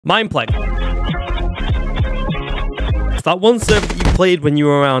Mineplex. That one server that you played when you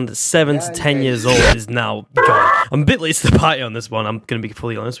were around 7 to 10 years old is now gone. I'm a bit late to the party on this one, I'm gonna be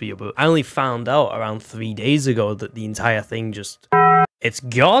fully honest with you, but I only found out around 3 days ago that the entire thing just... it's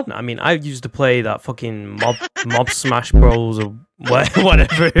gone. I mean, I used to play that fucking mob Smash Bros or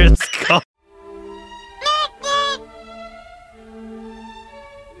whatever it's called.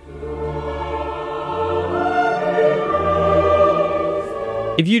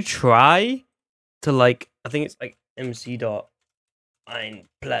 If you try to like, I think it's like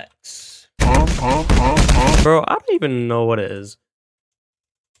MC.Mineplex. Bro, I don't even know what it is.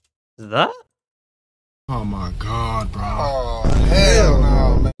 Is that? Oh my god, bro. Oh, hell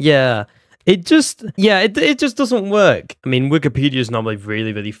no, man. Yeah. It just doesn't work. I mean, Wikipedia is normally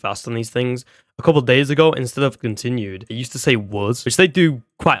really, really fast on these things. A couple of days ago, instead of continued, it used to say was, which they do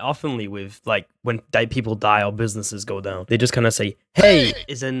quite oftenly with, like, when people die or businesses go down. They just kind of say, hey,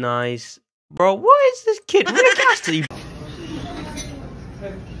 is a nice... Bro, what is this kid? Rick Astley.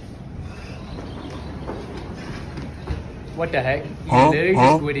 What the heck? You literally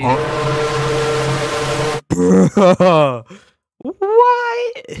just quit it. Bro.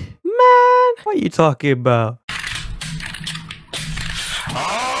 Why? Man, what are you talking about?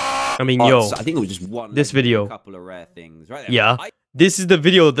 I mean, yo, I think it was just one. This video, a couple of rare things, right there. Yeah, this is the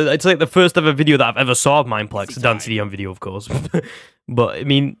video that it's like the first ever video that I've ever saw of Mineplex. Done CDM video, of course. But I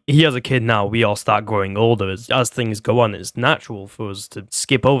mean, he has a kid now. We all start growing older as things go on. It's natural for us to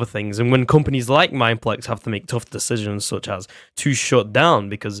skip over things, and when companies like Mineplex have to make tough decisions, such as to shut down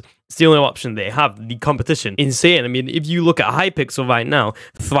because it's the only option they have, the competition, insane. I mean, if you look at Hypixel right now,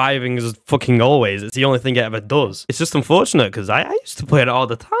 thriving as fucking always. It's the only thing it ever does. It's just unfortunate because I used to play it all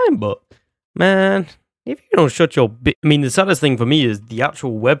the time, but man, if you don't shut your I mean, the saddest thing for me is the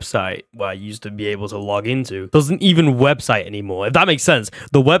actual website where I used to be able to log into doesn't even website anymore, if that makes sense.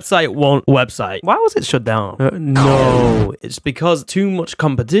 The website won't website. Why was it shut down? No, it's because too much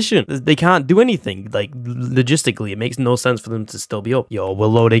competition. They can't do anything. Like, logistically, it makes no sense for them to still be up. Yo, we're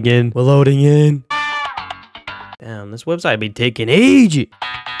loading in. We're loading in. Damn, this website be taking ages.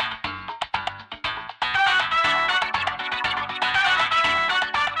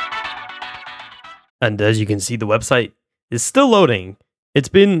 And as you can see, the website is still loading. It's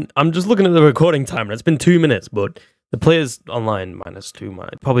been, I'm just looking at the recording time, and it's been 2 minutes, but the player's online -2,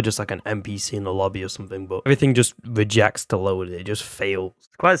 probably just like an NPC in the lobby or something, but everything just rejects to load. It just fails. It's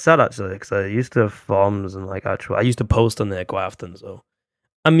quite sad, actually, because I used to have forums and like I used to post on there quite often, so.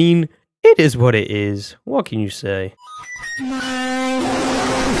 I mean, it is what it is. What can you say?